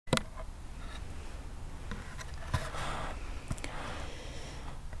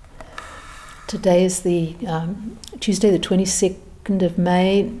Today is the Tuesday, the 22nd of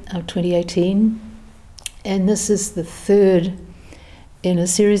May of 2018, and this is the third in a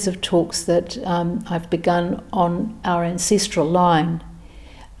series of talks that I've begun on our ancestral line.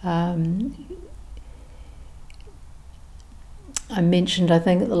 I mentioned, I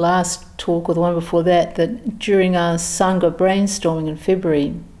think, at the last talk or the one before that, that during our Sangha brainstorming in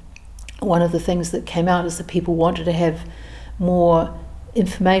February, one of the things that came out is that people wanted to have more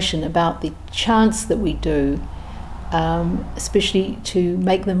information about the chants that we do, especially to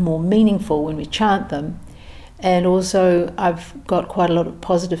make them more meaningful when we chant them. And also I've got quite a lot of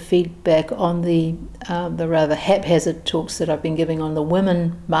positive feedback on the rather haphazard talks that I've been giving on the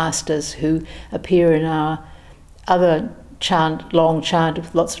women masters who appear in our other chant, long chant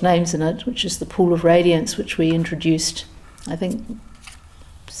with lots of names in it, which is the Pool of Radiance, which we introduced, I think,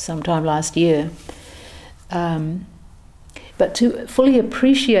 sometime last year. But to fully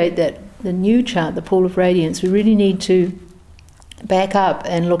appreciate that, the new chant, the Pool of Radiance, we really need to back up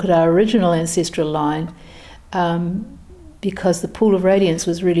and look at our original ancestral line, because the Pool of Radiance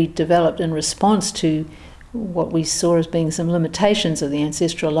was really developed in response to what we saw as being some limitations of the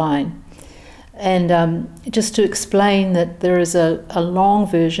ancestral line. And just to explain that there is a long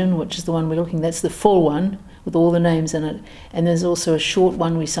version, which is the one we're looking at, that's the full one, with all the names in it, and there's also a short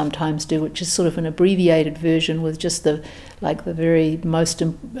one we sometimes do, which is sort of an abbreviated version with just the very most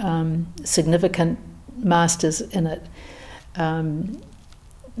significant masters in it.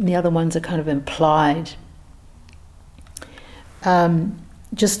 The other ones are kind of implied.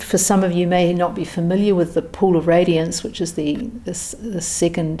 Just for some of you may not be familiar with the Pool of Radiance, which is the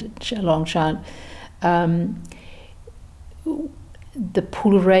second long chant. The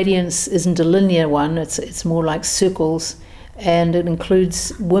Pool of Radiance isn't a linear one, it's more like circles, and it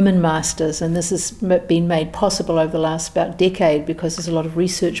includes women masters, and this has been made possible over the last about decade because there's a lot of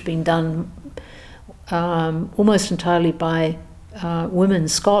research being done almost entirely by women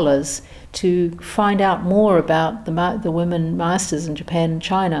scholars to find out more about the women masters in Japan and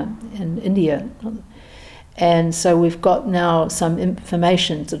China and India. And so we've got now some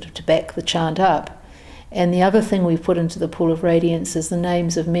information to back the chant up. And the other thing we've put into the Pool of Radiance is the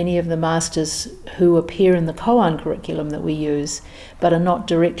names of many of the masters who appear in the koan curriculum that we use, but are not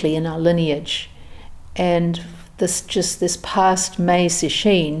directly in our lineage. And this past May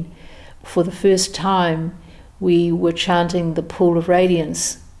Sesshin, for the first time, we were chanting the Pool of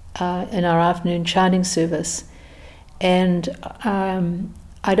Radiance in our afternoon chanting service. And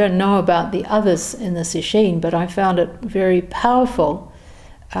I don't know about the others in the Sesshin, but I found it very powerful,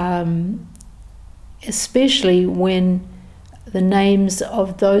 especially when the names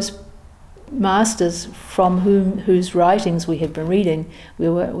of those masters from whose writings we had been reading, we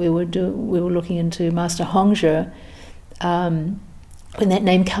were looking into Master Hongzhi. When that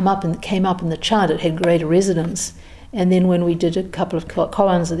name came up in the chant, it had greater resonance. And then when we did a couple of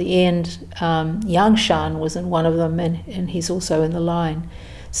koans at the end, Yangshan was in one of them, and he's also in the line.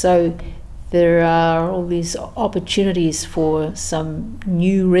 So there are all these opportunities for some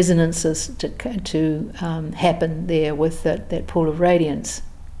new resonances to happen there with that Pool of Radiance.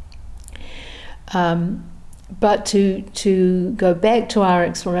 But to go back to our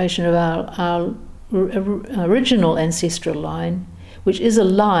exploration of our original ancestral line, which is a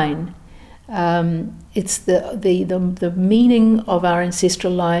line, it's the meaning of our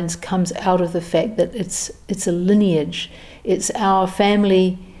ancestral lines comes out of the fact that it's a lineage. It's our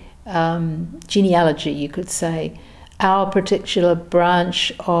family genealogy, you could say, our particular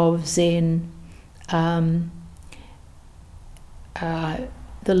branch of Zen, the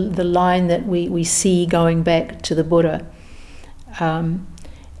line that we see going back to the Buddha, and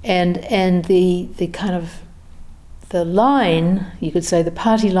the kind of the line, you could say the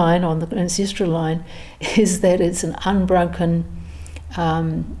party line on the ancestral line, is that it's an unbroken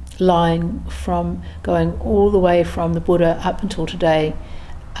line from going all the way from the Buddha up until today.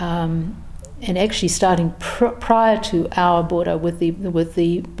 And actually starting prior to our Buddha with the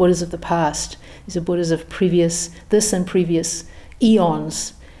Buddhas of the past. These are Buddhas of previous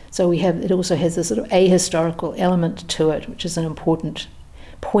eons. So it also has this sort of ahistorical element to it, which is an important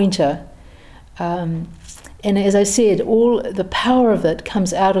pointer. And as I said, all the power of it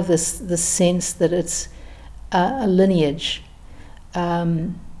comes out of this sense that it's a lineage.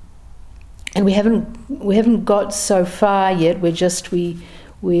 And we haven't got so far yet.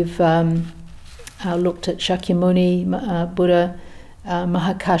 We've looked at Shakyamuni, Buddha,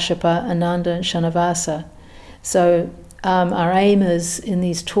 Mahakashapa, Ananda, and Shanavasa. So our aim is in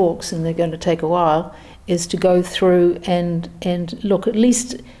these talks, and they're going to take a while, is to go through and look at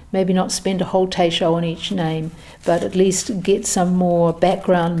least maybe not spend a whole teisho on each name, but at least get some more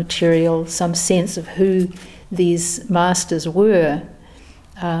background material, some sense of who these masters were,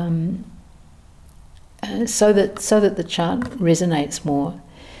 so that the chant resonates more.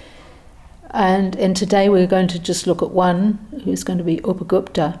 And today we're going to just look at one, who's going to be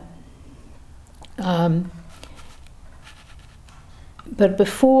Upagupta. But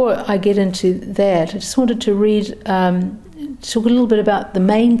before I get into that, I just wanted to read, talk a little bit about the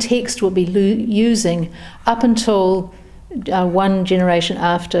main text we'll be using up until one generation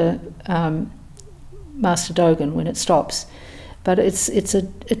after Master Dogen, when it stops. But it's a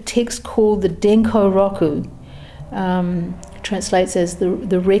text called the Denko Roku, translates as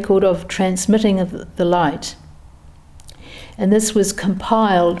the record of transmitting of the light. And this was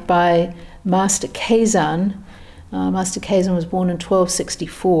compiled by Master Keizan. Master Keizan was born in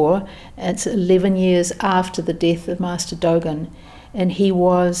 1264. It's 11 years after the death of Master Dogen. And he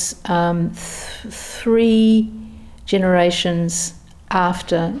was 3 generations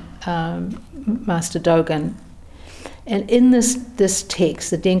after Master Dogen. And in this text,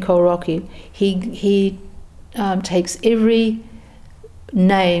 the Denko Roku, he takes every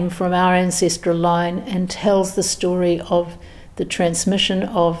name from our ancestral line and tells the story of the transmission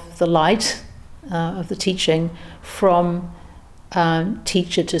of the light, of the teaching, from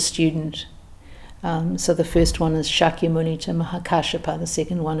teacher to student. So the first one is Shakyamuni to Mahakashapa, the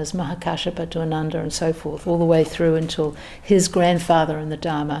second one is Mahakashapa to Ananda, and so forth, all the way through until his grandfather in the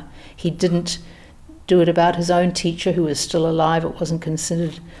Dharma. He didn't do it about his own teacher who was still alive. It wasn't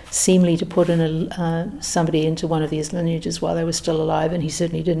considered seemly to put in somebody into one of these lineages while they were still alive, and he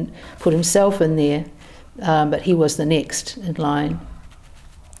certainly didn't put himself in there, but he was the next in line.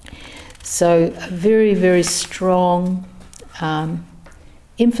 So a very, very strong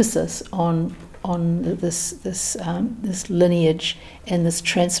emphasis on this lineage and this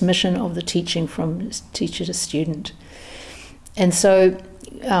transmission of the teaching from teacher to student. And so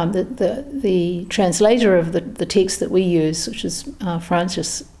the translator of the text that we use, which is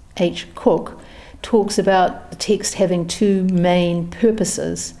Francis H. Cook, talks about the text having 2 main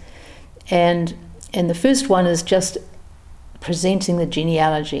purposes, and the first one is just presenting the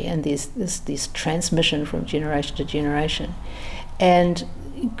genealogy and this transmission from generation to generation. And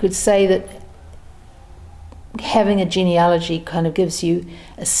you could say that having a genealogy kind of gives you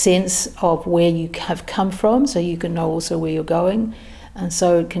a sense of where you have come from, so you can know also where you're going. And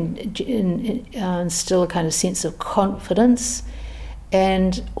so it can instill a kind of sense of confidence,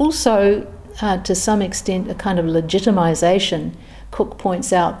 and also to some extent a kind of legitimization. Cook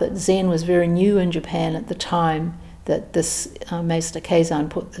points out that Zen was very new in Japan at the time that this Master Keizan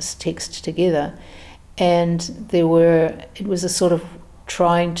put this text together, and it was a sort of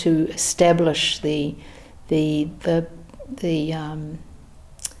trying to establish the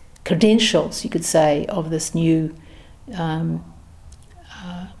credentials, you could say, of this new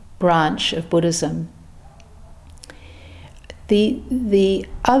branch of Buddhism. The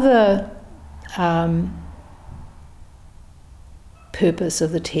other purpose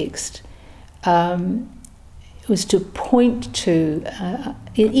of the text was to point to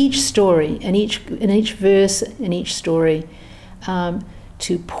in each story, in each verse, in each story,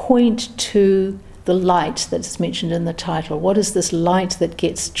 to point to the light that's mentioned in the title. What is this light that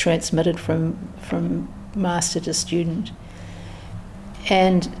gets transmitted from master to student?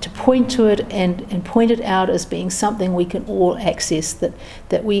 And to point to it and point it out as being something we can all access,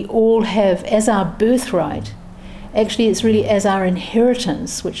 that we all have as our birthright. Actually, it's really as our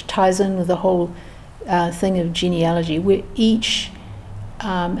inheritance, which ties in with the whole thing of genealogy. We each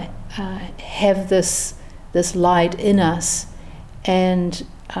have this light in us, and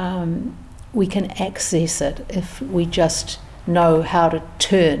we can access it if we just know how to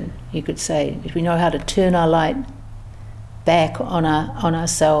turn, you could say. If we know how to turn our light back on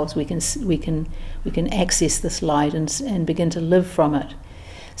ourselves, we can access this light and begin to live from it.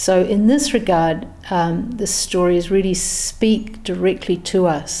 So in this regard, this stories really speak directly to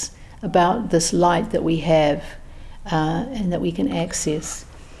us about this light that we have and that we can access.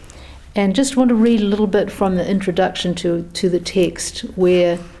 And just want to read a little bit from the introduction to the text,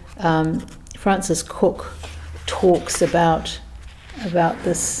 where Francis Cook talks about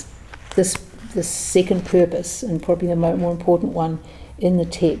this second purpose, and probably the more important one in the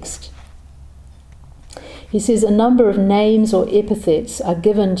text. He says, a number of names or epithets are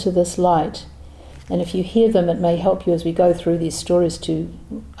given to this light, and if you hear them, it may help you as we go through these stories to,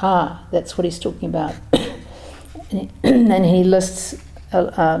 that's what he's talking about. And he lists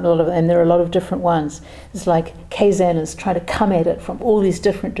a lot of, and there are a lot of different ones. It's like Keizan is trying to come at it from all these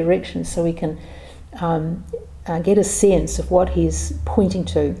different directions, so we can get a sense of what he's pointing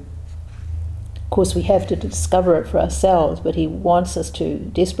to. Of course, we have to discover it for ourselves, but he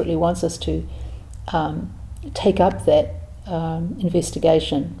desperately wants us to take up that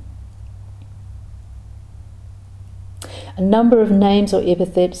investigation. A number of names or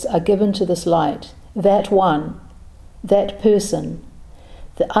epithets are given to this light. That one, that person,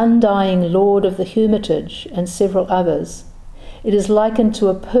 the undying Lord of the Hermitage, and several others. It is likened to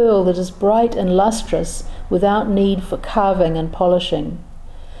a pearl that is bright and lustrous without need for carving and polishing.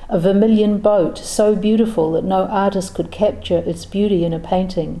 A vermilion boat, so beautiful that no artist could capture its beauty in a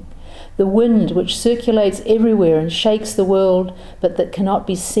painting. The wind which circulates everywhere and shakes the world, but that cannot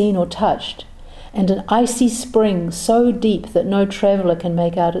be seen or touched. And an icy spring so deep that no traveller can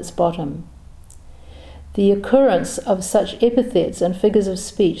make out its bottom. The occurrence of such epithets and figures of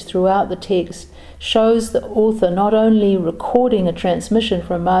speech throughout the text shows the author not only recording a transmission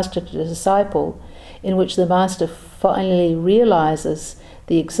from master to disciple, in which the master finally realizes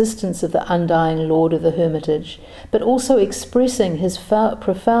the existence of the undying Lord of the Hermitage, but also expressing his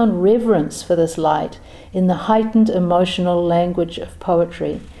profound reverence for this light in the heightened emotional language of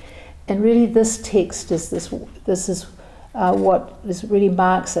poetry. And really, this text is what really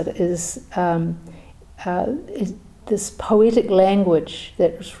marks it, is this poetic language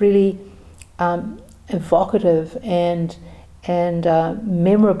that is really evocative and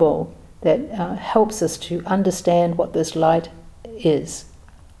memorable, that helps us to understand what this light is.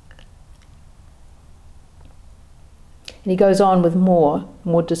 And he goes on with more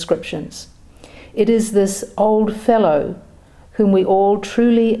descriptions. It is this old fellow whom we all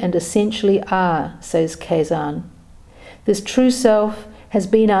truly and essentially are, says Kazan. This true self has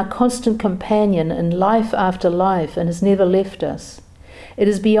been our constant companion in life after life and has never left us. It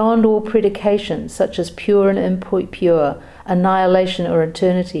is beyond all predications, such as pure and impure, annihilation or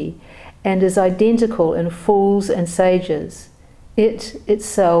eternity, and is identical in fools and sages. It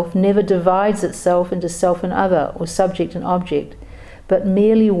itself never divides itself into self and other, or subject and object, but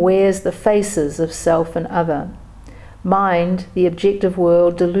merely wears the faces of self and other. Mind, the objective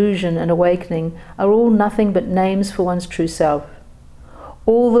world, delusion and awakening are all nothing but names for one's true self.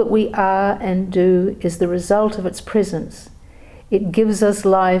 All that we are and do is the result of its presence. It gives us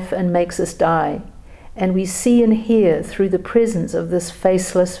life and makes us die, and we see and hear through the presence of this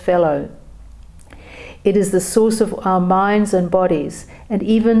faceless fellow. It is the source of our minds and bodies, and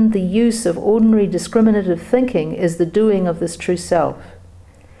even the use of ordinary discriminative thinking is the doing of this true self.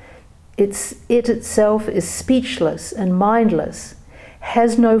 It itself is speechless and mindless,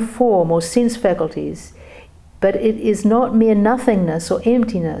 has no form or sense faculties, but it is not mere nothingness or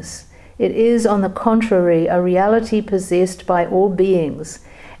emptiness. It is, on the contrary, a reality possessed by all beings,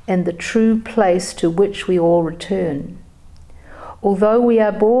 and the true place to which we all return. Although we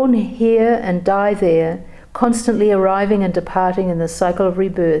are born here and die there, constantly arriving and departing in the cycle of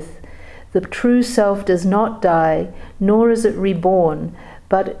rebirth, the true self does not die, nor is it reborn,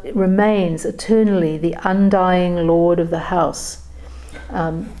 but it remains eternally the undying Lord of the house.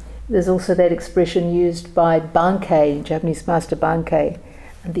 There's also that expression used by Bankei, Japanese master Bankei,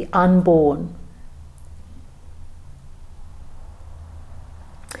 the unborn.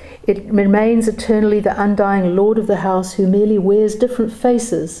 It remains eternally the undying Lord of the house, who merely wears different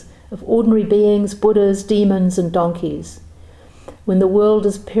faces of ordinary beings, Buddhas, demons, and donkeys. When the world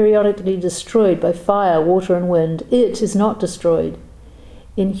is periodically destroyed by fire, water, and wind, it is not destroyed.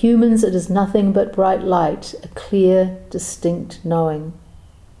 In humans it is nothing but bright light, a clear, distinct knowing.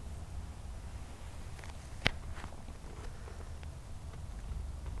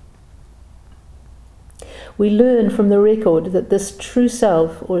 We learn from the record that this true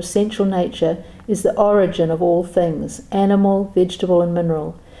self, or essential nature, is the origin of all things, animal, vegetable, and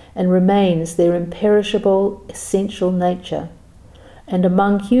mineral, and remains their imperishable, essential nature. And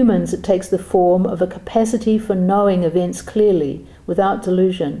among humans it takes the form of a capacity for knowing events clearly, without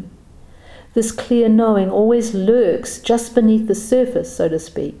delusion. This clear knowing always lurks just beneath the surface, so to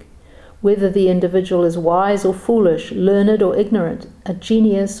speak, whether the individual is wise or foolish, learned or ignorant, a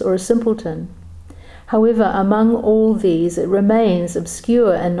genius or a simpleton. However, among all these it remains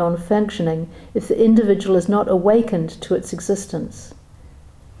obscure and non-functioning if the individual is not awakened to its existence.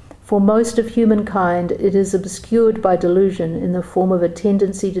 For most of humankind, it is obscured by delusion in the form of a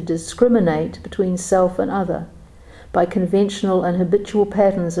tendency to discriminate between self and other, by conventional and habitual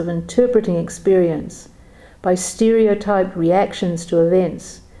patterns of interpreting experience, by stereotyped reactions to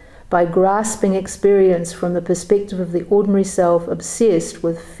events, by grasping experience from the perspective of the ordinary self obsessed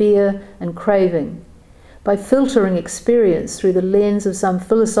with fear and craving, by filtering experience through the lens of some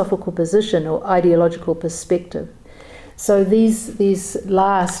philosophical position or ideological perspective. So these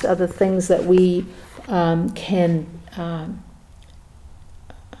last are the things that we can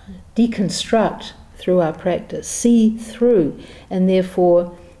deconstruct through our practice, see through, and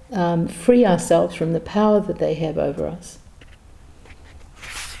therefore free ourselves from the power that they have over us.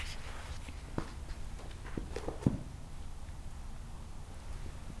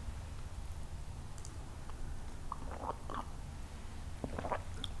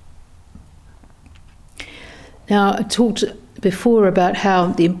 Now, I talked before about how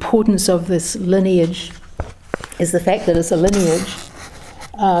the importance of this lineage is the fact that it's a lineage,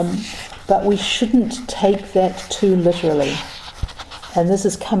 but we shouldn't take that too literally. And this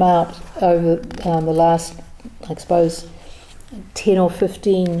has come out over the last, I suppose, 10 or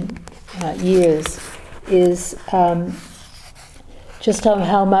 15 years, is just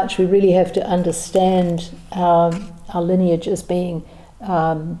how much we really have to understand our lineage as being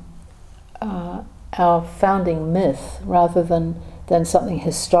our founding myth rather than something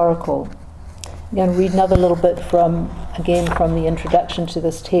historical. I'm going to read another little bit from the introduction to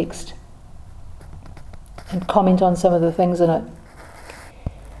this text and comment on some of the things in it.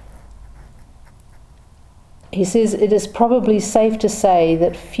 He says, it is probably safe to say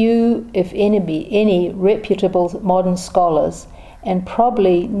that few, if any reputable modern scholars, and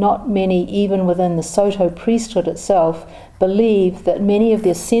probably not many even within the Soto priesthood itself, believe that many of the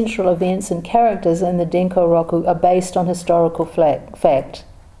essential events and characters in the Denko Roku are based on historical fact.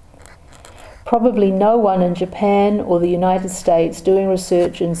 Probably no one in Japan or the United States doing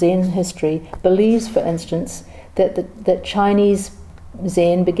research in Zen history believes, for instance, that Chinese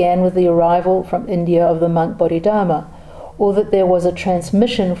Zen began with the arrival from India of the monk Bodhidharma, or that there was a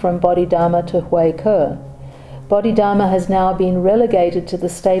transmission from Bodhidharma to Hui Ke. Bodhidharma has now been relegated to the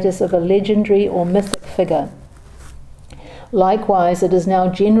status of a legendary or mythic figure. Likewise, it is now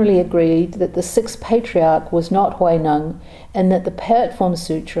generally agreed that the sixth patriarch was not Huineng, and that the Platform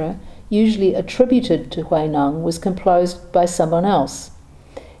Sutra, usually attributed to Huineng, was composed by someone else.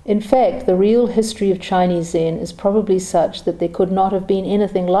 In fact, the real history of Chinese Zen is probably such that there could not have been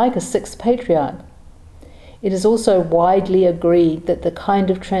anything like a sixth patriarch. It is also widely agreed that the kind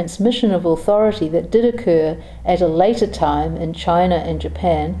of transmission of authority that did occur at a later time in China and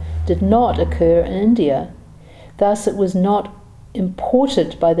Japan did not occur in India. Thus, it was not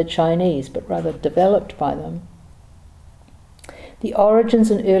imported by the Chinese, but rather developed by them. The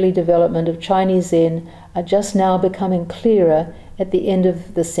origins and early development of Chinese Zen are just now becoming clearer at the end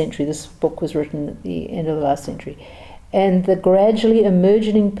of this century. This book was written at the end of the last century. And the gradually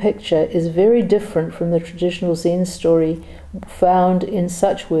emerging picture is very different from the traditional Zen story found in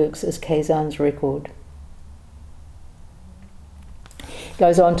such works as Keizan's record.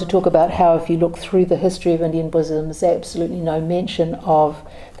 Goes on to talk about how if you look through the history of Indian Buddhism, there's absolutely no mention of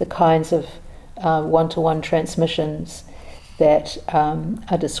the kinds of one-to-one transmissions that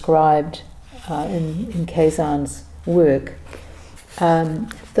are described in Keizan's work.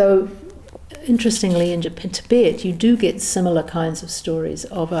 Though, interestingly, in Tibet, you do get similar kinds of stories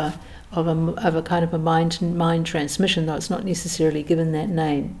of a kind of a mind-to-mind transmission, though it's not necessarily given that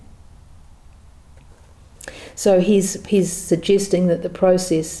name. So he's suggesting that the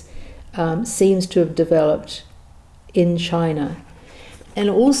process seems to have developed in China. And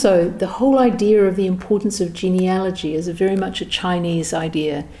also, the whole idea of the importance of genealogy is very much a Chinese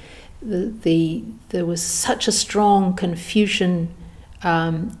idea. There was such a strong Confucian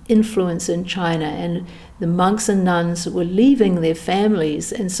influence in China, and the monks and nuns were leaving their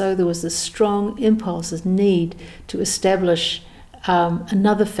families, and so there was this strong impulse, this need to establish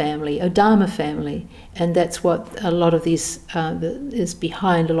another family, a Dharma family, and that's what a lot of these is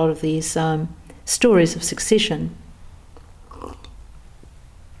behind a lot of these stories of succession.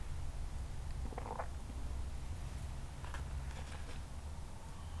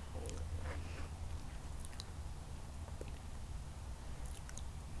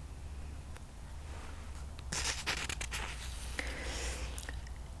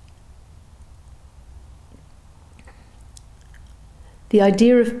 The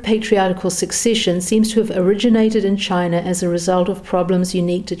idea of patriarchal succession seems to have originated in China as a result of problems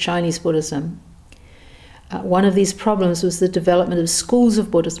unique to Chinese Buddhism. One of these problems was the development of schools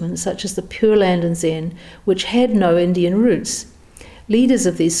of Buddhism, such as the Pure Land and Zen, which had no Indian roots. Leaders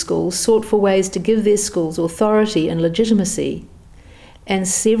of these schools sought for ways to give their schools authority and legitimacy, and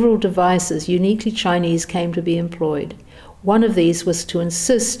several devices uniquely Chinese came to be employed. One of these was to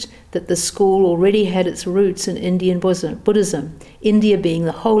insist that the school already had its roots in Indian Buddhism, India being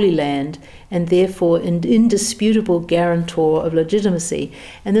the Holy Land and therefore an indisputable guarantor of legitimacy.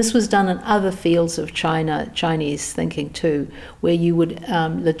 And this was done in other fields of Chinese thinking too, where you would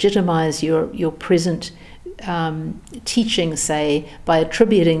legitimize your present teaching, say, by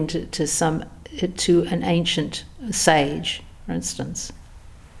attributing to some it to an ancient sage, for instance.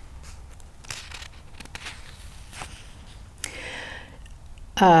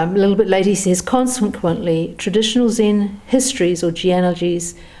 A little bit later he says, consequently, traditional Zen histories or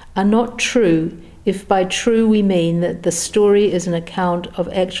genealogies are not true if by true we mean that the story is an account of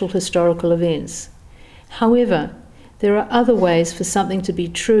actual historical events. However, there are other ways for something to be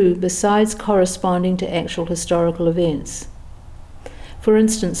true besides corresponding to actual historical events. For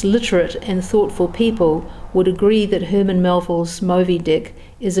instance, literate and thoughtful people would agree that Herman Melville's Moby Dick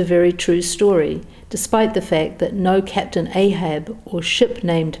is a very true story, despite the fact that no Captain Ahab or ship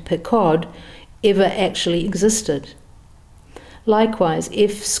named Pequod ever actually existed. Likewise,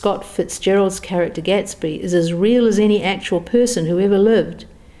 F. Scott Fitzgerald's character Gatsby is as real as any actual person who ever lived.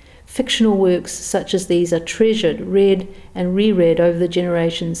 Fictional works such as these are treasured, read and reread over the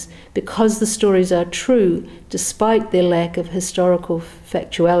generations because the stories are true despite their lack of historical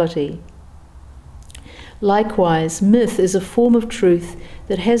factuality. Likewise, myth is a form of truth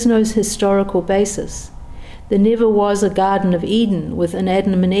that has no historical basis. There never was a Garden of Eden with an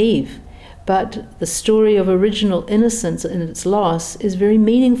Adam and Eve, but the story of original innocence and its loss is very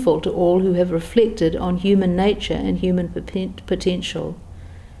meaningful to all who have reflected on human nature and human potential.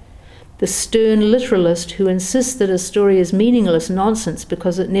 The stern literalist who insists that a story is meaningless nonsense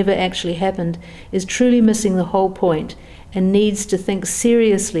because it never actually happened is truly missing the whole point and needs to think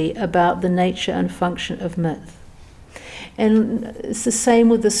seriously about the nature and function of myth. And it's the same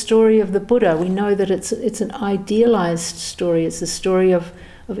with the story of the Buddha. We know that it's an idealized story. It's a story of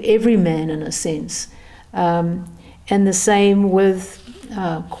every man in a sense. And the same with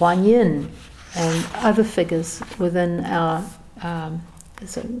Kuan Yin and other figures within our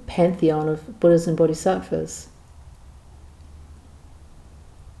pantheon of Buddhas and Bodhisattvas.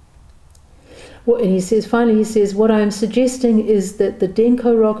 And he says, what I am suggesting is that the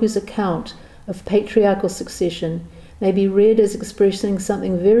Denko Roku's account of patriarchal succession may be read as expressing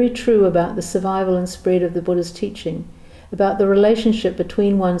something very true about the survival and spread of the Buddha's teaching, about the relationship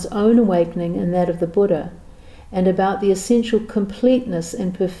between one's own awakening and that of the Buddha, and about the essential completeness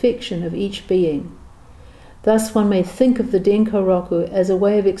and perfection of each being. Thus one may think of the Denko Roku as a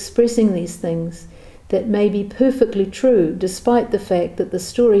way of expressing these things that may be perfectly true despite the fact that the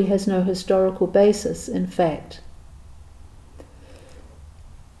story has no historical basis in fact.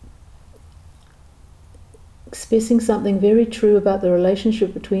 Expressing something very true about the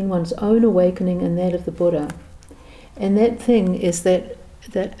relationship between one's own awakening and that of the Buddha. And that thing is that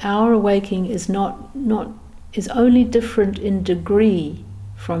our awakening is is only different in degree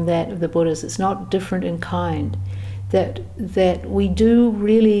from that of the Buddha's. It's not different in kind. That we do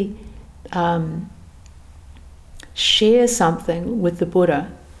really share something with the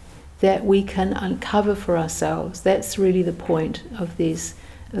Buddha that we can uncover for ourselves. That's really the point of these,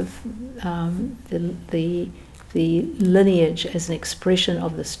 of the lineage as an expression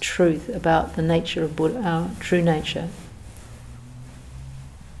of this truth about the nature of Buddha, our true nature.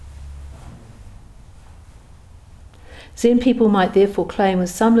 Zen people might therefore claim with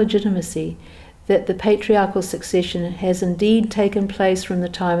some legitimacy that the patriarchal succession has indeed taken place from the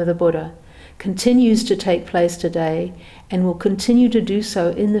time of the Buddha, continues to take place today, and will continue to do so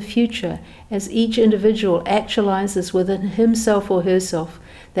in the future as each individual actualizes within himself or herself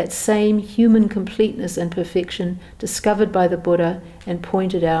that same human completeness and perfection discovered by the Buddha and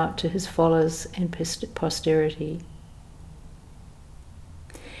pointed out to his followers and posterity.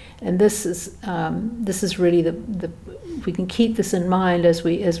 And this is really if we can keep this in mind as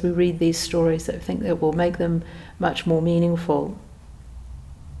we read these stories, I think that will make them much more meaningful.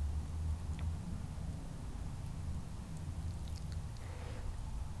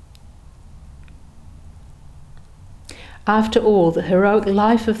 After all, the heroic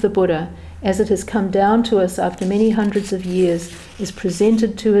life of the Buddha, as it has come down to us after many hundreds of years, is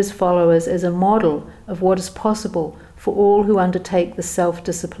presented to his followers as a model of what is possible for all who undertake the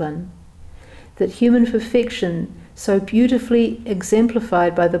self-discipline. That human perfection, so beautifully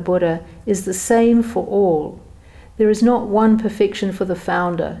exemplified by the Buddha, is the same for all. There is not one perfection for the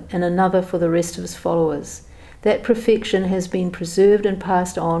founder and another for the rest of his followers. That perfection has been preserved and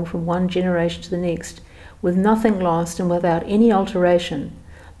passed on from one generation to the next, with nothing lost and without any alteration,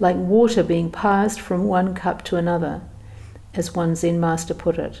 like water being passed from one cup to another, as one Zen master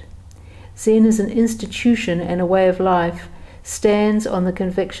put it. Zen as an institution and a way of life stands on the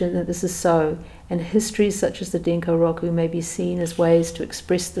conviction that this is so, and histories such as the Denko Roku may be seen as ways to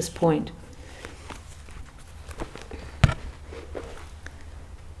express this point.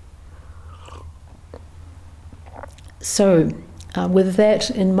 So, with that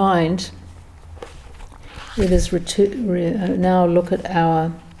in mind, let us now look at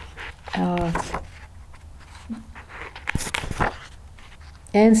our our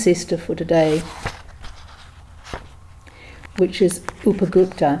ancestor for today, which is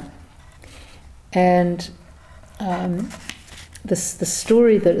Upagupta. And the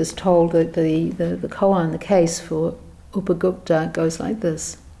story that is told, that the koan, the case for Upagupta, goes like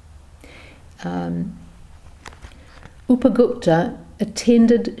this. Upagupta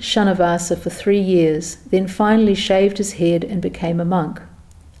attended Shanavasa for 3 years, then finally shaved his head and became a monk.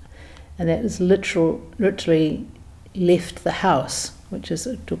 And that is literally left the house, which is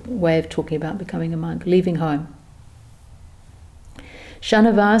a way of talking about becoming a monk, leaving home.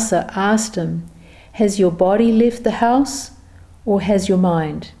 Shanavasa asked him, "Has your body left the house, or has your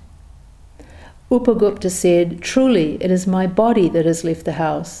mind?" Upagupta said, "Truly, it is my body that has left the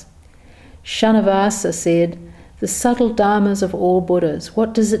house." Shanavasa said, "The subtle dharmas of all Buddhas,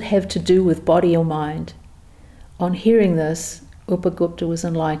 what does it have to do with body or mind?" On hearing this, Upagupta was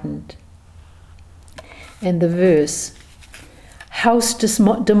enlightened. And the verse, "House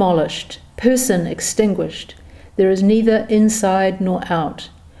demolished, person extinguished, there is neither inside nor out.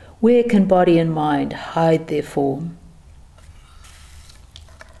 Where can body and mind hide their form?"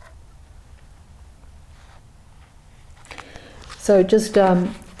 So just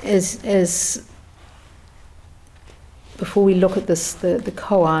as before we look at this, the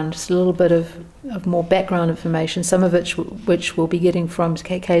koan, just a little bit of more background information, some of which we'll be getting from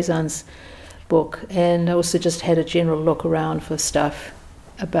Keizan's book, and I also just had a general look around for stuff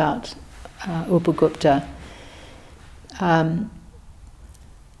about Upagupta.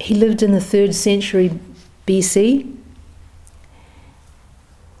 He lived in the 3rd century BC.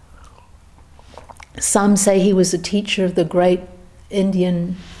 Some say he was a teacher of the great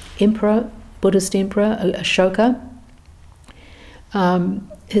Indian emperor, Buddhist emperor, Ashoka.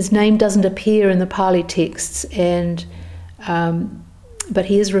 His name doesn't appear in the Pali texts, but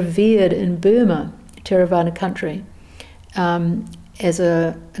he is revered in Burma, Theravada country, as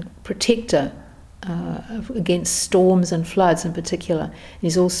a protector against storms and floods in particular.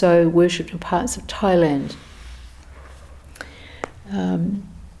 He's also worshipped in parts of Thailand. And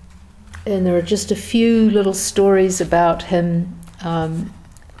there are just a few little stories about him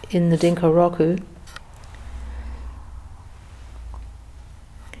in the Denko Roku.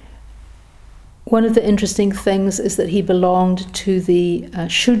 One of the interesting things is that he belonged to the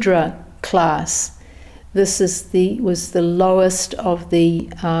Shudra class. This was the lowest of the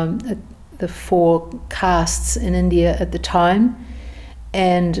 4 castes in India at the time,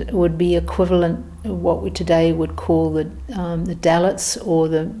 and would be equivalent to what we today would call the Dalits or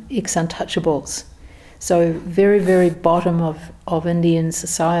the ex-untouchables. So very, very bottom of Indian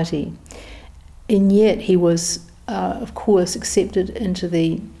society. And yet he was, of course, accepted into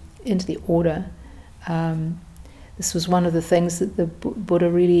the order. This was one of the things that the Buddha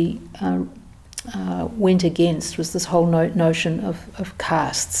really went against, was this whole notion of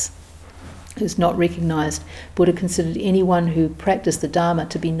castes. It was not recognized. Buddha considered anyone who practiced the Dharma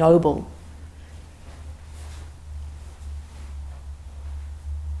to be noble.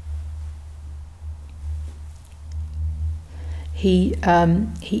 He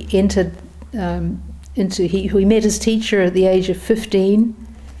entered he met his teacher at the age of 15,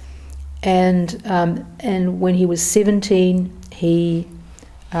 and when he was 17, he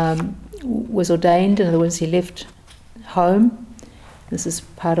was ordained. In other words, he left home. This is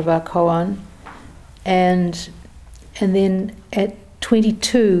part of our koan, and then at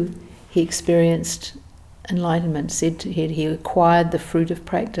 22 he experienced enlightenment. Said he acquired the fruit of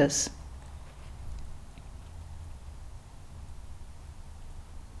practice.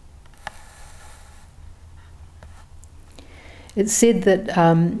 It's said that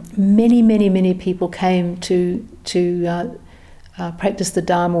many people came to practice the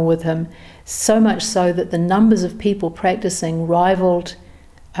Dharma with him, so much so that the numbers of people practicing rivaled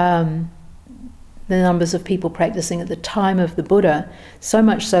the numbers of people practicing at the time of the Buddha, so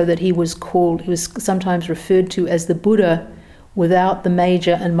much so that he was sometimes referred to as the Buddha without the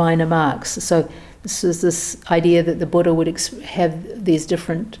major and minor marks. So this is this idea that the Buddha would have these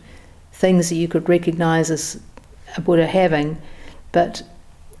different things that you could recognize as a Buddha having, but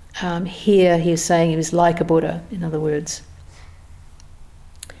here he is saying he was like a Buddha, in other words.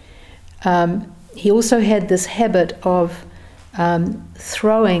 He also had this habit of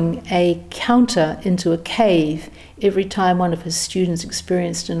throwing a counter into a cave every time one of his students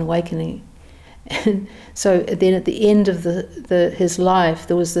experienced an awakening. And so then at the end of his life,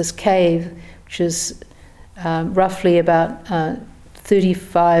 there was this cave, which is roughly about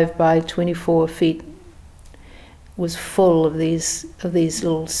 35 by 24 feet, was full of these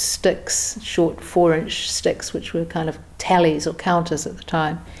little sticks, short 4-inch sticks, which were kind of tallies or counters at the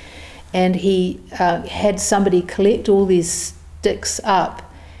time. and he had somebody collect all these sticks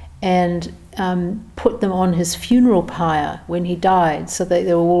up and put them on his funeral pyre when he died, so that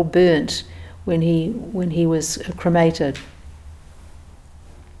they were all burnt when he was cremated.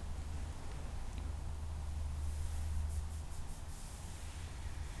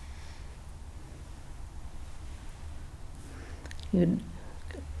 You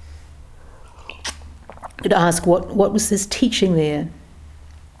could ask, what was this teaching there?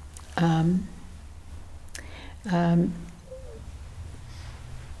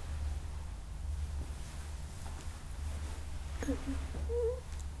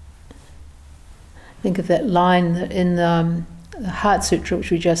 Think of that line in the Heart Sutra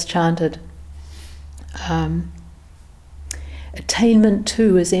which we just chanted. Attainment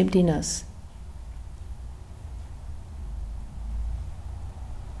too is emptiness.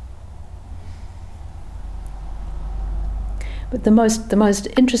 But the most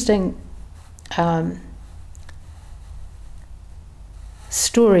interesting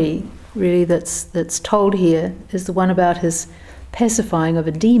story, really, that's told here is the one about his pacifying of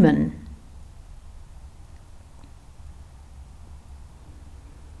a demon.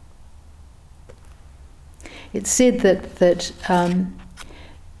 It's said that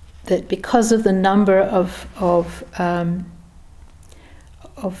because of the number of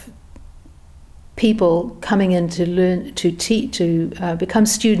people coming in to learn, to teach, to become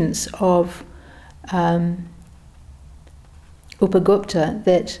students of Upagupta,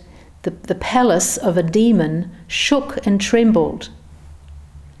 that the palace of a demon shook and trembled.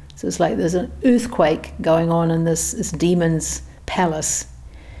 So it's like there's an earthquake going on in this demon's palace.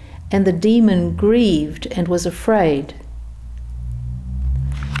 And the demon grieved and was afraid.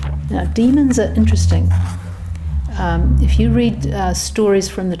 Now, demons are interesting. If you read stories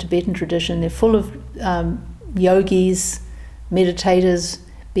from the Tibetan tradition, they're full of yogis, meditators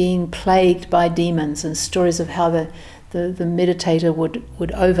being plagued by demons, and stories of how the meditator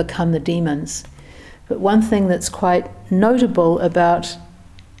would overcome the demons. But one thing that's quite notable about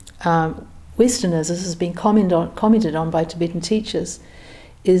Westerners, this has been commented on by Tibetan teachers,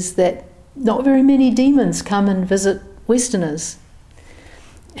 is that not very many demons come and visit Westerners.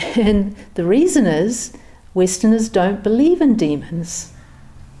 And the reason is Westerners don't believe in demons.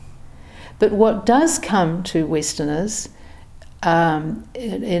 But what does come to Westerners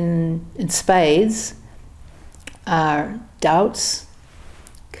in spades are doubts,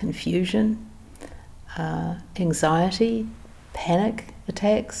 confusion, anxiety, panic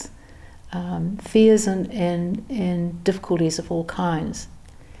attacks, fears and difficulties of all kinds.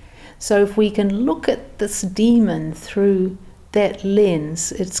 So if we can look at this demon through that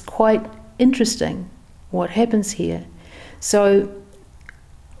lens, it's quite interesting what happens here. So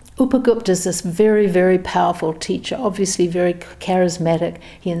Upagupta is this very, very powerful teacher, obviously very charismatic.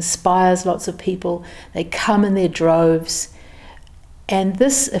 He inspires lots of people. They come in their droves. And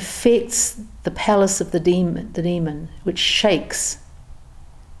this affects the palace of the demon, which shakes.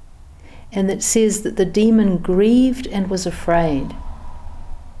 And it says that the demon grieved and was afraid.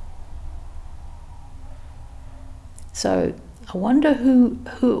 So I wonder who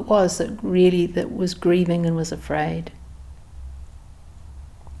it was that was grieving and was afraid.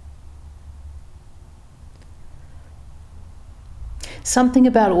 Something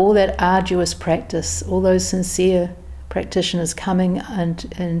about all that arduous practice, all those sincere practitioners coming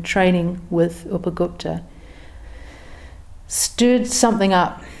and training with Upagupta, stirred something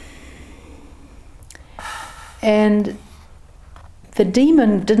up. And the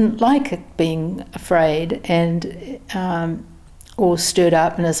demon didn't like being afraid and or stirred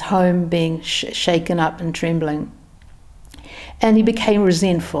up, and his home being shaken up and trembling. And he became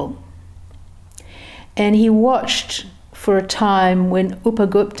resentful. And he watched for a time when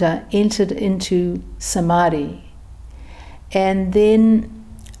Upagupta entered into samadhi. And then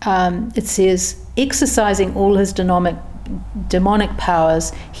it says, exercising all his demonic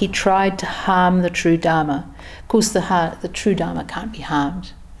powers, he tried to harm the true Dharma. Of course, the true Dharma can't be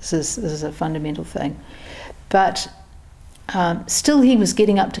harmed. This is a fundamental thing. But still he was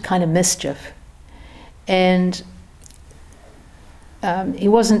getting up to kind of mischief. And he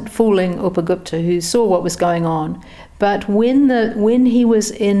wasn't fooling Upagupta, who saw what was going on. But when he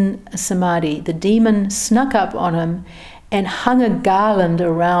was in samadhi, the demon snuck up on him and hung a garland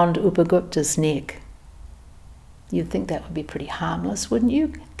around Upagupta's neck. You'd think that would be pretty harmless, wouldn't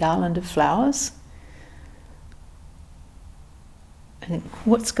you? Garland of flowers. I think,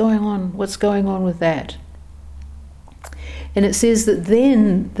 what's going on? What's going on with that? And it says that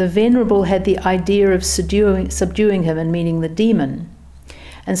then the Venerable had the idea of subduing him, and meaning the demon.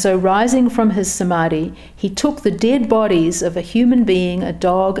 And so rising from his samadhi, he took the dead bodies of a human being, a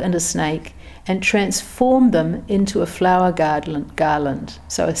dog, and a snake, and transformed them into a flower garland.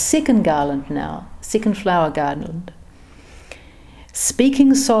 So a second garland now, second flower garland.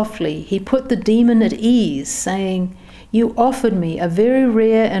 Speaking softly, he put the demon at ease, saying, "You offered me a very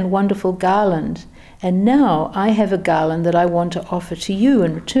rare and wonderful garland, and now I have a garland that I want to offer to you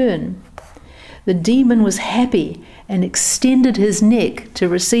in return." The demon was happy and extended his neck to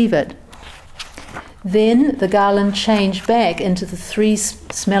receive it. Then the garland changed back into the 3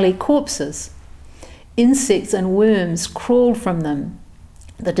 smelly corpses. Insects and worms crawled from them.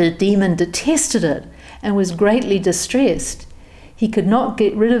 The demon detested it and was greatly distressed. He could not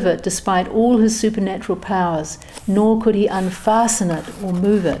get rid of it despite all his supernatural powers, nor could he unfasten it or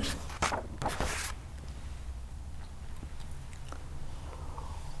move it.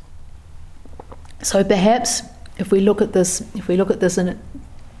 So perhaps if we look at this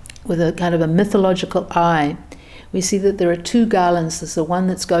with a kind of a mythological eye, we see that there are 2 garlands. There's the one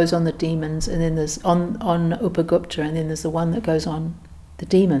that goes on the demons, and then there's on Upagupta, and then there's the one that goes on the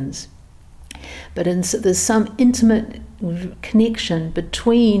demons. But there's some intimate connection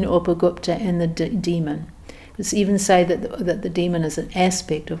between Upagupta and the demon. Let's even say that the demon is an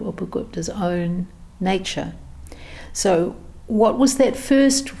aspect of Upagupta's own nature. So what was that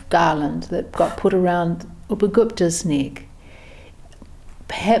first garland that got put around Upagupta's neck?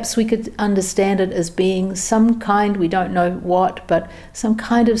 Perhaps we could understand it as being some kind, we don't know what, but some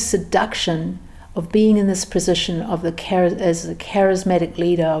kind of seduction of being in this position of as a charismatic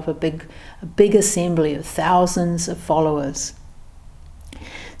leader of a big assembly of thousands of followers.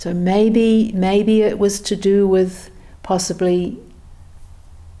 So maybe it was to do with possibly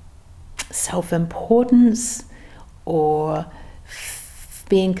self-importance, or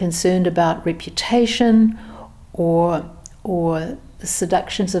being concerned about reputation, or the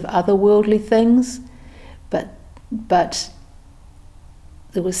seductions of other worldly things, but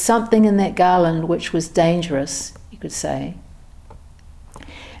there was something in that garland which was dangerous, you could say,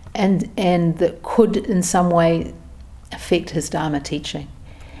 and that could in some way affect his Dharma teaching.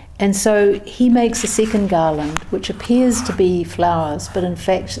 And so he makes a second garland, which appears to be flowers, but in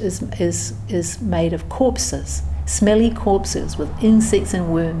fact is made of corpses, smelly corpses with insects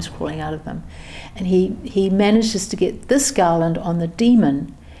and worms crawling out of them. And he manages to get this garland on the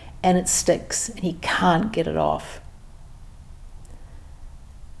demon, and it sticks, and he can't get it off.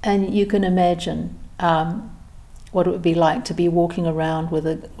 And you can imagine what it would be like to be walking around with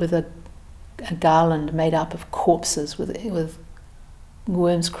a garland made up of corpses with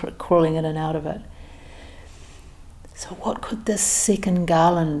worms crawling in and out of it. So what could this second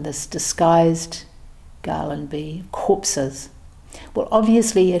garland, this disguised garland, be? Corpses. Well,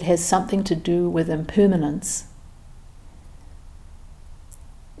 obviously it has something to do with impermanence,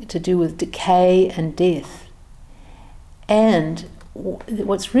 to do with decay and death. And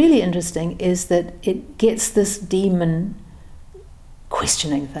what's really interesting is that it gets this demon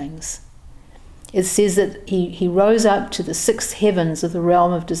questioning things. It says that he rose up to the 6th heavens of the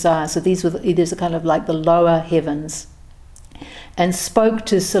realm of desire. So these are kind of like the lower heavens, and spoke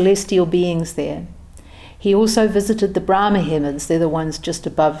to celestial beings there. He also visited the Brahma heavens. They're the ones just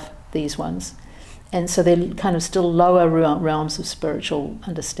above these ones. And so they're kind of still lower realms of spiritual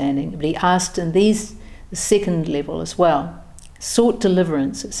understanding. But he asked in the second level as well, sought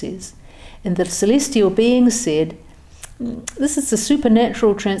deliverance, it says. And the celestial beings said, "This is a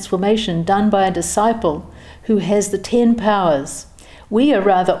supernatural transformation done by a disciple who has the 10 powers. We are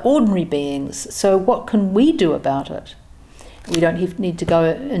rather ordinary beings, so what can we do about it?" We don't need to go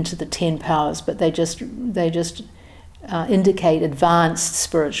into the 10 powers, but they just indicate advanced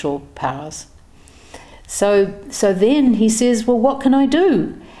spiritual powers. So then he says, "Well, what can I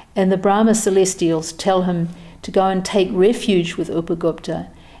do?" And the Brahma celestials tell him to go and take refuge with Upagupta,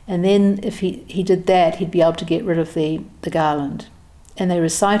 and then if he did that, he'd be able to get rid of the garland. And they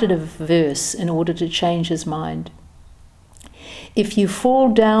recited a verse in order to change his mind. "If you fall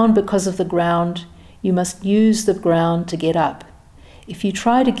down because of the ground, you must use the ground to get up. If you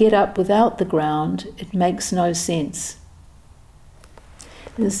try to get up without the ground, it makes no sense."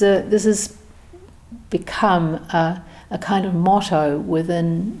 This has become a kind of motto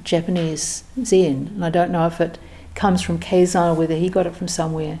within Japanese Zen, and I don't know if it comes from Keizan or whether he got it from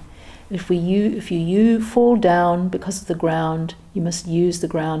somewhere. If you fall down because of the ground, you must use the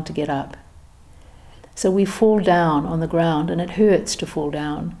ground to get up. So we fall down on the ground, and it hurts to fall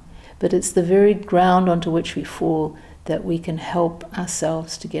down, but it's the very ground onto which we fall that we can help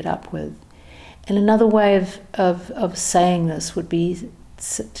ourselves to get up with. And another way of saying this would be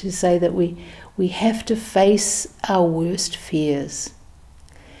to say that we have to face our worst fears.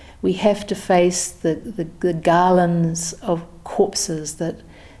 We have to face the garlands of corpses that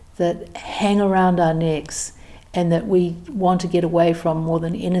hang around our necks and that we want to get away from more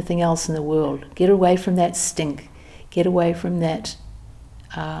than anything else in the world. Get away from that stink. Get away from that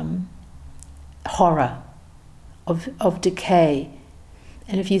horror of decay.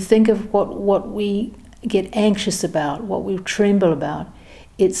 And if you think of what we get anxious about, what we tremble about,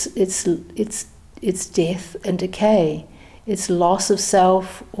 it's death and decay. It's loss of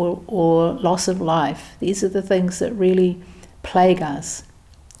self or loss of life. These are the things that really plague us.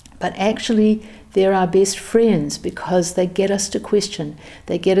 But actually, they're our best friends because they get us to question.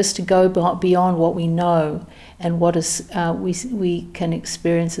 They get us to go beyond what we know and what is we can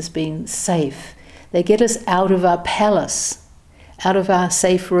experience as being safe. They get us out of our palace, out of our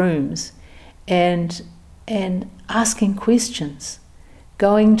safe rooms, and asking questions,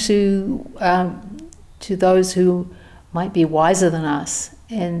 going to those who might be wiser than us,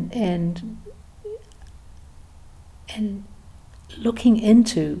 and looking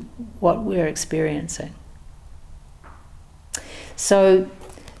into what we're experiencing. So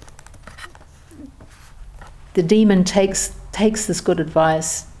the demon takes this good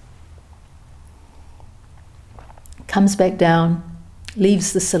advice, comes back down,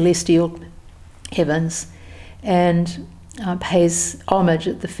 leaves the celestial heavens, and pays homage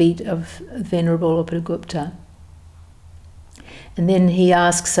at the feet of Venerable Upagupta. And then he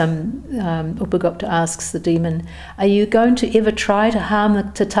asks Upagupta asks the demon, "Are you going to ever try to harm the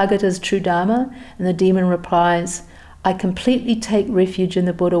Tathagata's true Dharma?" And the demon replies, "I completely take refuge in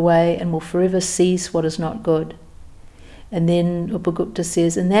the Buddha way and will forever cease what is not good." And then Upagupta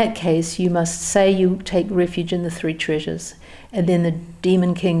says, "In that case, you must say you take refuge in the three treasures." And then the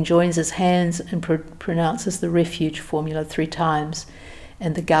demon king joins his hands and pronounces the refuge formula 3 times,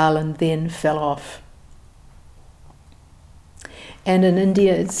 and the garland then fell off. And in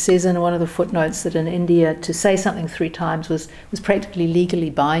India, it says in one of the footnotes that in India, to say something 3 times was practically legally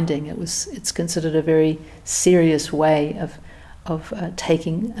binding. It's considered a very serious way of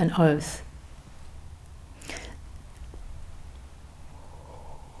taking an oath.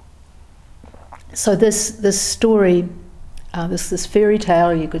 So this story, this fairy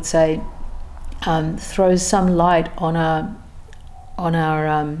tale, you could say, throws some light on our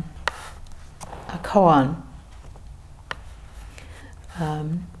koan.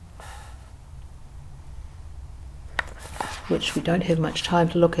 Which we don't have much time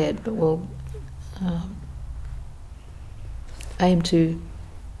to look at, but we'll aim to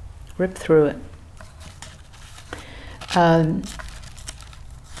rip through it.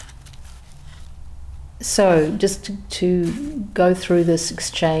 So, just to go through this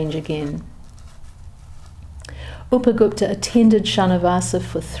exchange again. Upagupta attended Shanavasa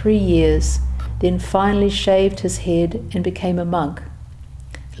for 3 years, then finally shaved his head and became a monk.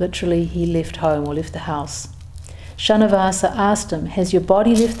 Literally, he left home or left the house. Shanavasa asked him, "Has your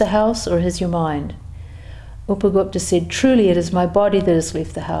body left the house or has your mind?" Upagupta said, "Truly it is my body that has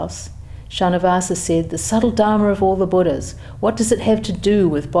left the house." Shanavasa said, "The subtle Dharma of all the Buddhas, what does it have to do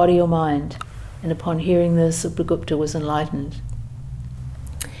with body or mind?" And upon hearing this, Upagupta was enlightened.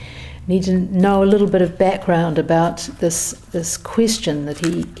 Need to know a little bit of background about this question that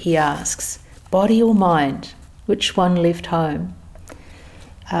he asks. Body or mind? Which one left home?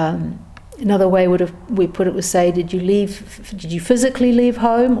 Another way we put it would say, did you physically leave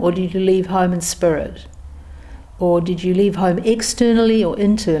home, or did you leave home in spirit? Or did you leave home externally or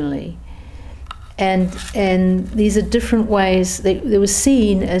internally? And these are different ways. They were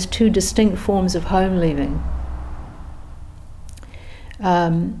seen as 2 distinct forms of home leaving.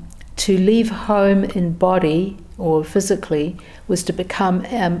 To leave home in body or physically was to become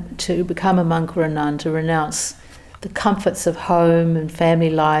a monk or a nun, to renounce the comforts of home and family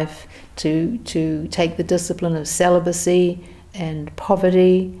life, to take the discipline of celibacy and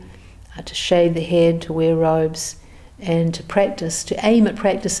poverty, to shave the head, to wear robes, and to aim at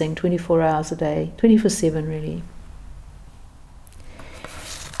practicing 24 hours a day, 24/7 really.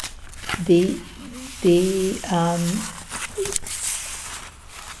 The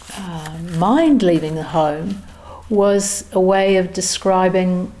mind leaving the home was a way of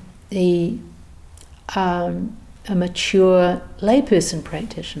describing a mature layperson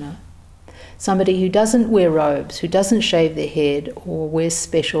practitioner, somebody who doesn't wear robes, who doesn't shave their head or wear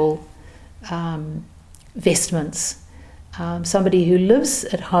special vestments, somebody who lives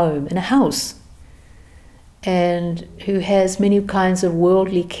at home in a house and who has many kinds of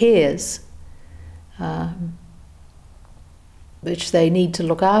worldly cares which they need to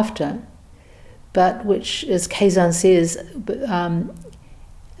look after, but which, as Keizan says,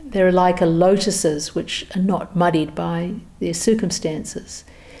 they're like lotuses which are not muddied by their circumstances.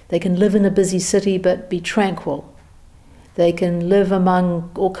 They can live in a busy city but be tranquil. They can live among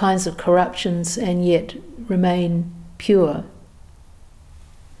all kinds of corruptions and yet remain pure.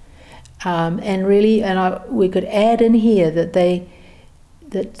 We could add in here that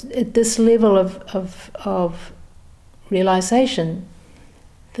at this level of realization,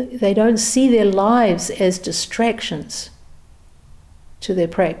 they don't see their lives as distractions to their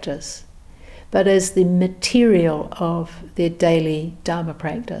practice, but as the material of their daily Dharma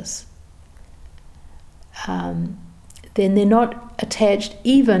practice. Then they're not attached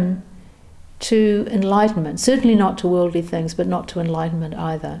even to enlightenment, certainly not to worldly things, but not to enlightenment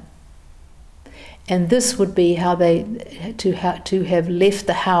either. And this would be how to have left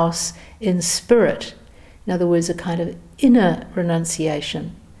the house in spirit. In other words, a kind of inner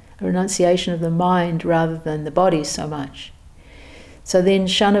renunciation, a renunciation of the mind rather than the body so much. So then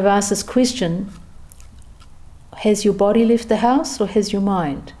Shanavasa's question, has your body left the house or has your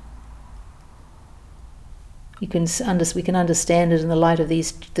mind? We can understand it in the light of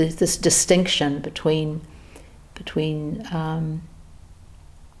this distinction between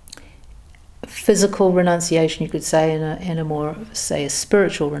physical renunciation, you could say, and a more, say, a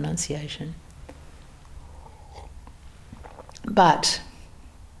spiritual renunciation. But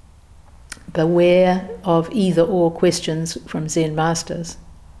beware of either or questions from Zen masters.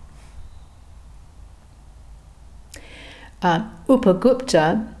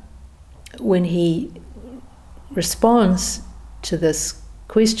 Upagupta, when he responds to this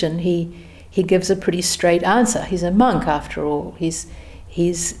question, he gives a pretty straight answer. He's a monk after all. He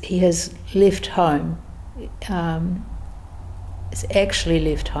has left home. He's actually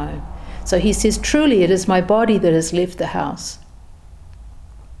left home. So he says, truly it is my body that has left the house.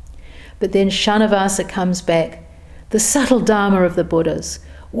 But then Shanavasa comes back, the subtle Dharma of the Buddhas,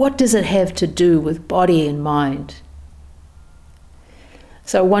 what does it have to do with body and mind?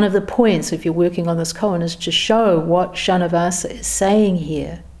 So one of the points, if you're working on this koan, is to show what Shanavasa is saying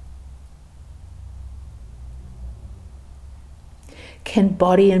here. Can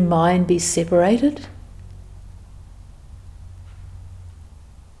body and mind be separated?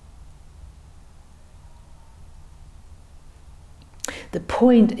 The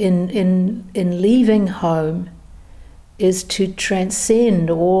point in leaving home is to transcend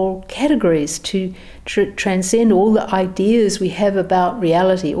all categories, to transcend all the ideas we have about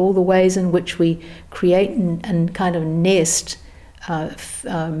reality, all the ways in which we create and kind of nest,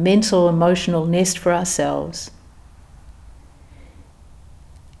 mental, emotional nest for ourselves.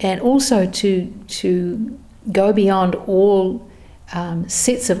 And also to go beyond all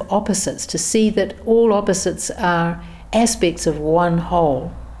sets of opposites, to see that all opposites are aspects of one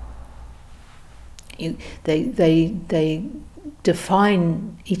whole. They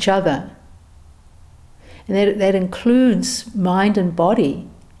define each other, and that includes mind and body.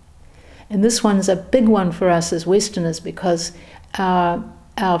 And this one's a big one for us as Westerners, because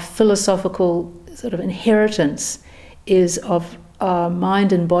our philosophical sort of inheritance is of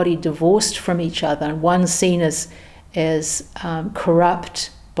mind and body divorced from each other, and one seen as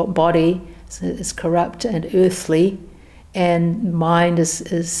corrupt, body is corrupt and earthly, and mind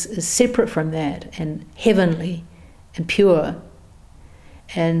is separate from that and heavenly and pure.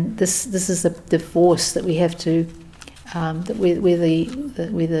 And this is the divorce that we have to we're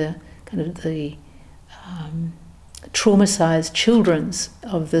the kind of the traumatized children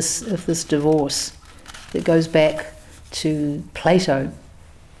of this divorce that goes back to Plato.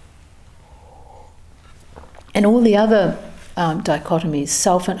 And all the other dichotomies,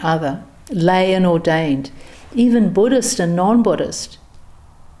 self and other, lay and ordained, even Buddhist and non-Buddhist.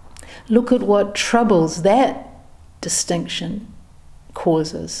 Look at what troubles that distinction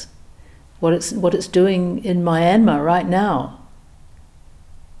causes, what it's doing in Myanmar right now.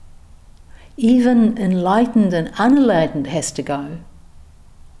 Even enlightened and unenlightened has to go.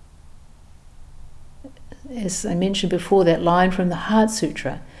 As I mentioned before, that line from the Heart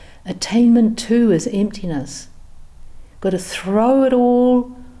Sutra, attainment too is emptiness. Got to throw it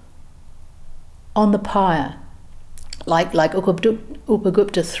all on the pyre, like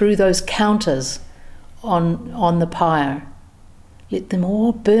Upagupta threw those counters on the pyre. Let them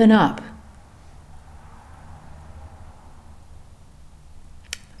all burn up.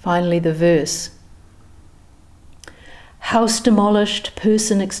 Finally, the verse. House demolished,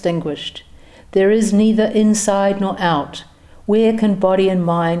 person extinguished. There is neither inside nor out. Where can body and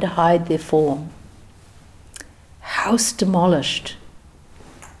mind hide their form? House demolished.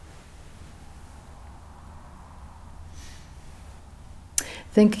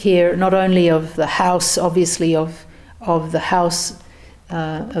 Think here not only of the house, obviously of the house,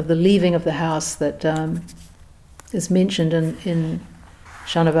 of the leaving of the house that is mentioned in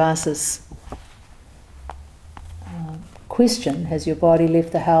Shanavasa's question, has your body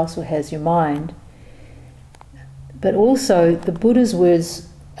left the house or has your mind? But also the Buddha's words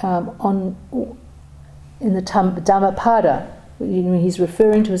in the Dhammapada, he's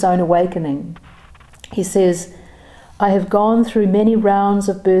referring to his own awakening. He says, I have gone through many rounds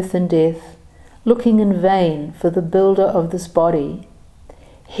of birth and death, looking in vain for the builder of this body.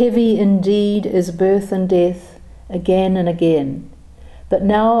 Heavy indeed is birth and death, again and again. But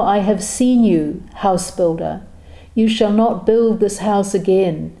now I have seen you, house builder. You shall not build this house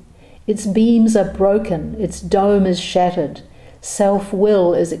again. Its beams are broken, its dome is shattered,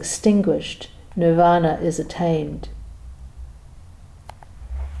 self-will is extinguished, nirvana is attained.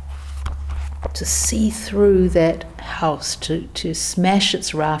 To see through that house, to smash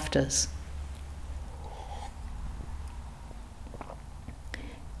its rafters.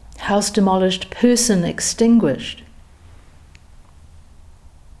 House demolished, person extinguished.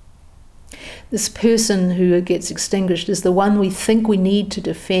 This person who gets extinguished is the one we think we need to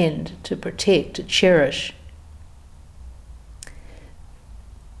defend, to protect, to cherish.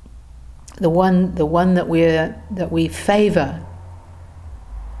 The one that we favor.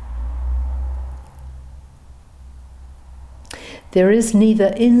 There is neither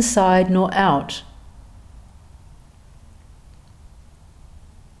inside nor out.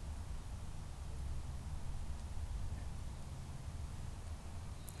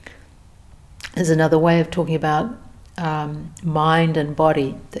 There's another way of talking about mind and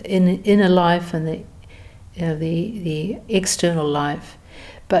body, the inner life and the external life.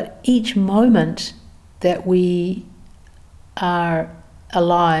 But each moment that we are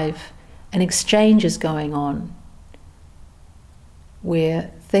alive, an exchange is going on, where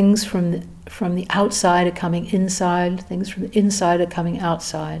things from the outside are coming inside, things from the inside are coming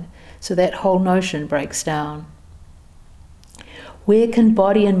outside. So that whole notion breaks down. Where can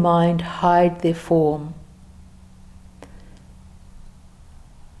body and mind hide their form?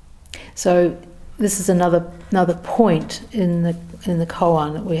 So this is another point in the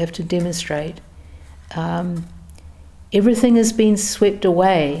koan that we have to demonstrate. Everything has been swept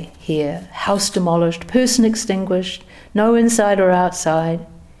away here, house demolished, person extinguished, no inside or outside.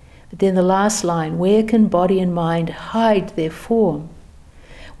 But then the last line, where can body and mind hide their form?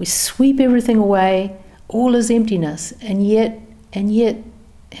 We sweep everything away, all is emptiness, and yet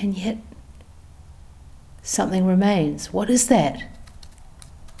something remains. What is that?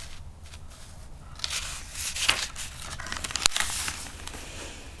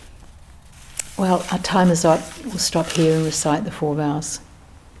 Well, our time is up. We'll stop here and recite the 4 vows.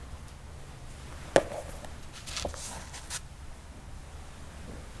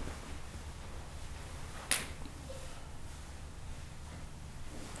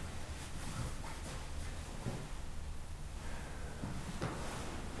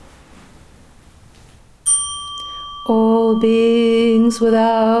 All beings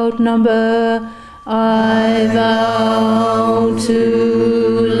without number, I vow to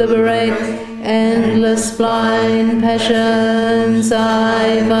liberate. Endless blind passions,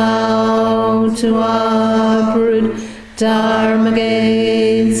 I vow to uproot. Dharma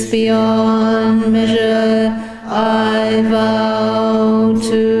gates beyond measure, I vow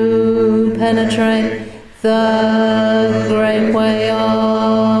to penetrate. The great way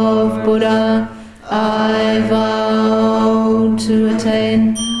of Buddha, I vow to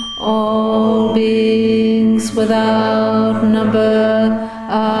attain. All beings without number,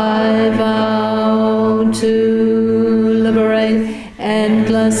 I vow to liberate.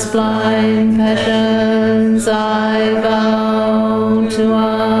 Endless blind passions, I vow to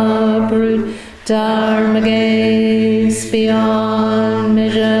uproot. Dharma gates beyond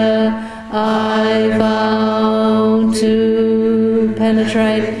measure, I vow to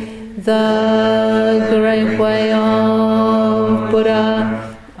penetrate. The great way of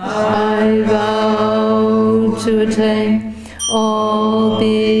Buddha, I vow to attain. All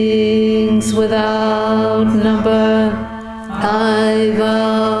beings without number, I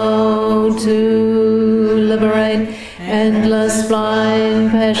vow to liberate. Endless blind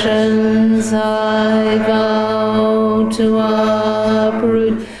passions, I vow to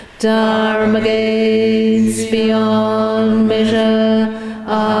uproot. Dharma gates beyond measure,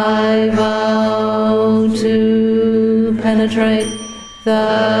 I vow to penetrate.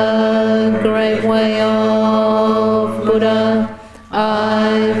 The great way of Buddha,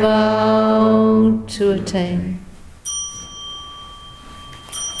 I vow to attain.